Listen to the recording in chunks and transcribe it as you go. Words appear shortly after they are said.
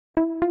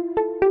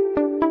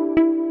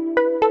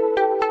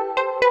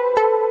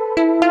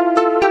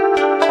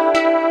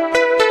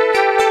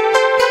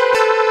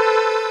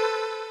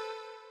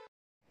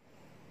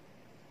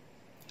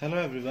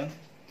Hello everyone,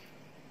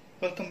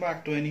 welcome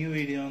back to a new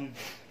video on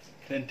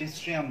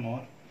dentistry and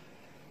more.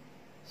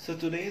 So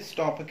today's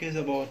topic is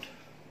about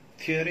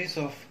theories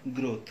of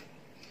growth.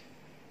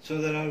 So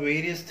there are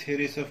various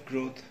theories of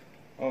growth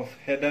of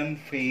head and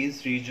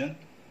face region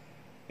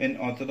in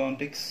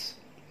orthodontics.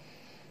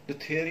 The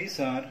theories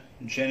are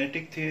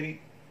genetic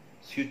theory,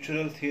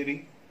 sutural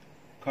theory,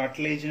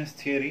 cartilaginous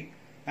theory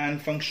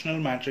and functional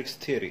matrix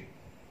theory.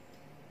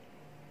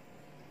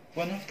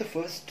 One of the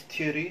first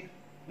theory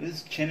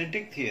is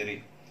genetic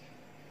theory.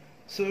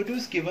 So it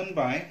was given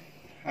by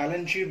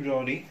Alan G.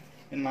 Brodie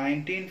in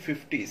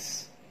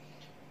 1950s.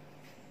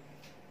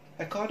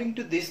 According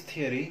to this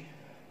theory,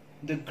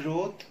 the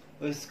growth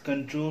is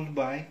controlled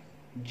by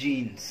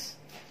genes.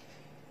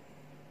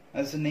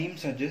 As the name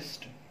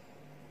suggests,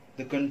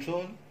 the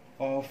control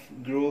of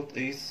growth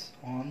is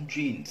on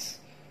genes.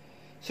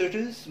 So it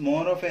is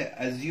more of an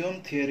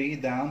assumed theory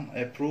than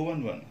a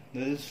proven one.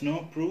 There is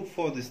no proof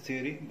for this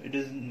theory. It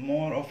is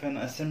more of an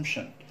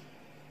assumption.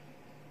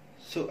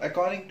 So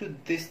according to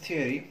this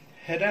theory,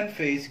 head and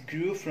face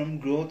grew from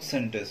growth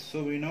centers.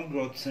 So we know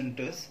growth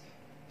centers.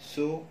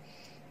 So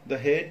the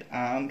head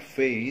and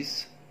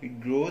face,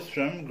 it grows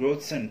from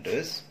growth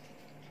centers.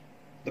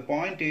 The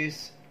point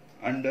is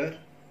under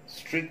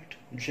strict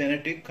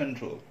genetic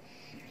control.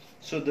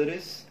 So there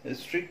is a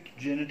strict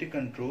genetic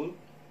control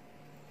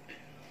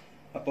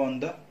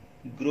upon the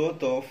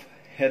growth of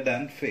head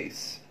and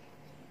face.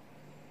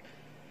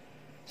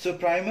 So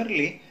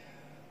primarily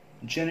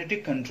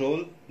genetic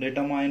control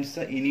determines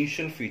the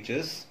initial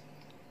features.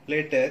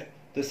 Later,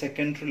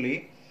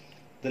 secondarily,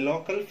 the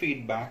local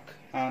feedback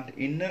and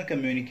inner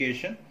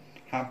communication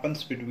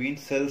happens between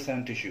cells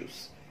and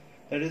tissues.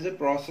 That is a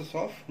process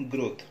of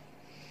growth.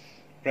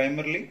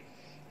 Primarily,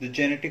 the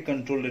genetic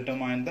control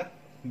determines the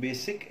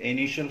basic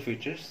initial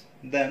features,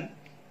 then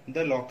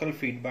the local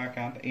feedback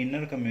and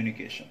inner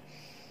communication.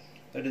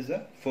 That is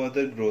a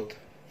further growth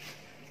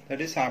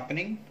that is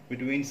happening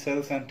between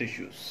cells and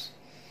tissues.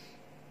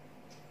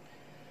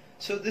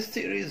 So this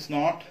theory is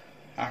not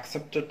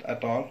accepted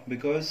at all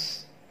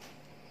because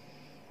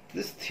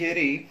this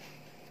theory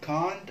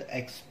can't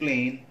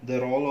explain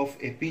the role of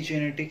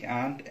epigenetic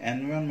and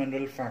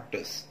environmental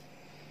factors.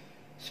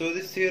 So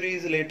this theory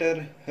is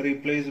later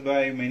replaced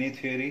by many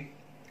theory.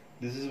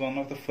 This is one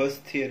of the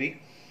first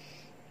theory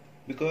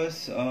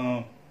because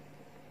of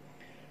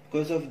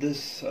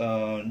this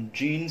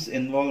genes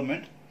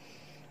involvement.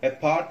 A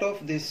part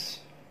of this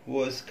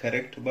was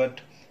correct,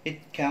 but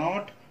it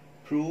cannot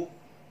prove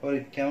or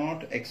it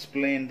cannot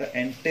explain the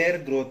entire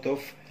growth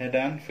of head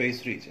and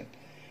face region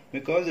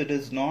because it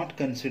is not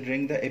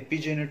considering the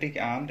epigenetic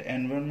and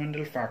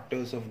environmental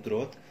factors of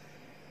growth,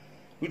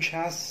 which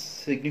has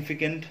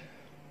significant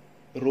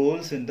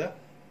roles in the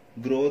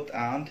growth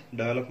and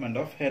development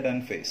of head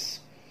and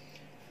face.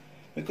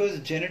 Because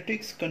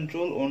genetics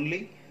control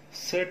only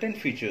certain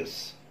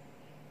features,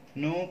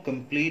 no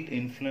complete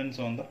influence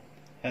on the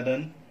head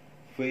and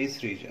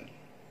face region.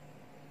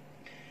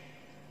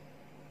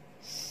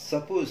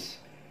 Suppose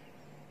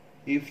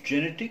if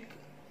genetic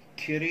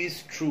theory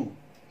is true,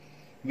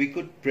 we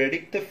could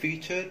predict the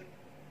future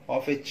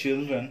of a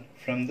children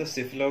from the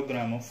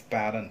cephalogram of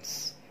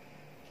parents.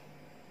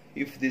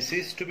 If this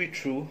is to be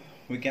true,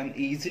 we can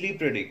easily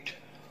predict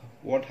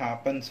what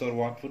happens or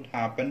what would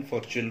happen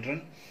for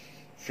children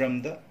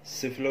from the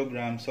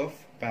cephalograms of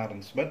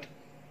parents. But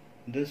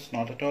this is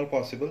not at all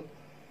possible.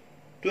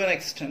 To an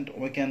extent,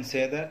 we can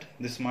say that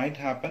this might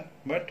happen,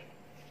 but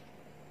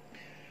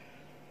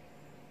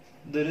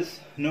there is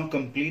no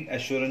complete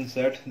assurance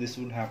that this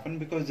would happen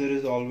because there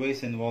is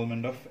always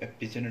involvement of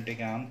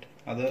epigenetic and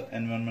other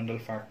environmental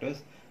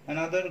factors and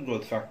other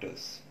growth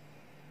factors.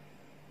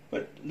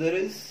 But there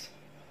is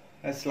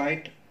a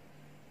slight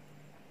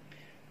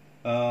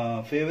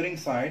favoring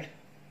side,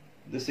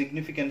 the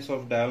significance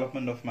of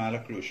development of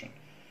malocclusion,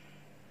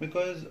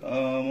 because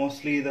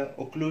mostly the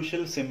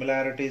occlusal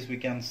similarities we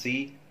can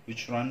see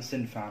which runs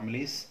in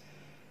families.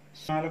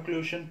 So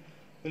malocclusion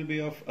will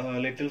be of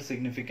little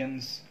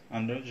significance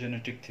under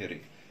genetic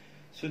theory.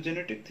 So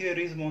genetic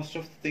theories, most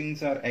of the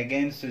things are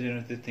against the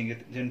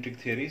genetic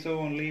theory. So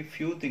only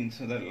few things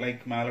that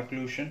like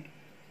malocclusion,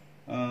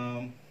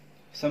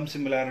 some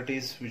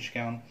similarities which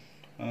can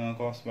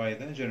caused by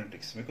the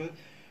genetics, because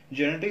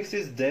genetics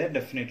is there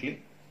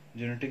definitely.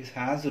 Genetics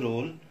has a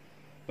role,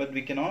 but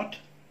we cannot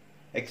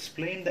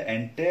explain the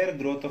entire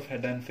growth of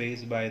head and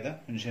face by the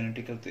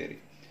genetical theory.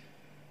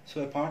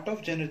 So a part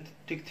of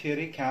genetic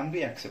theory can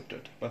be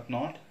accepted, but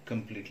not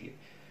completely.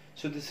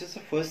 So this is the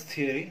first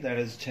theory, that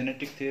is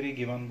genetic theory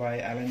given by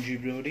Alan G.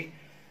 Brodie.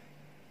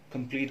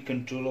 Complete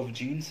control of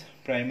genes.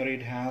 Primary,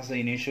 it has the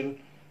initial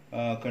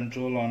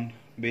control on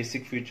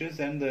basic features,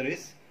 and there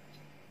is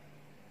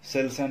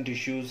cells and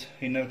tissues,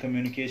 inner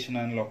communication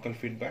and local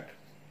feedback.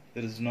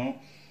 There is no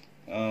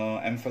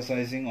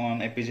emphasizing on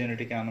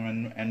epigenetic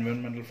and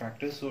environmental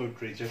factors, so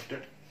it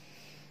rejected.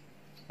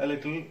 A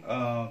little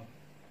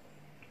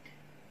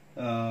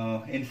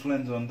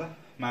influence on the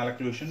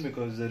malocclusion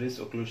because there is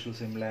occlusal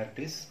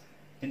similarities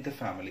in the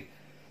family.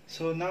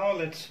 So now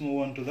let's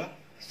move on to the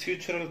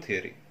sutural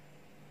theory.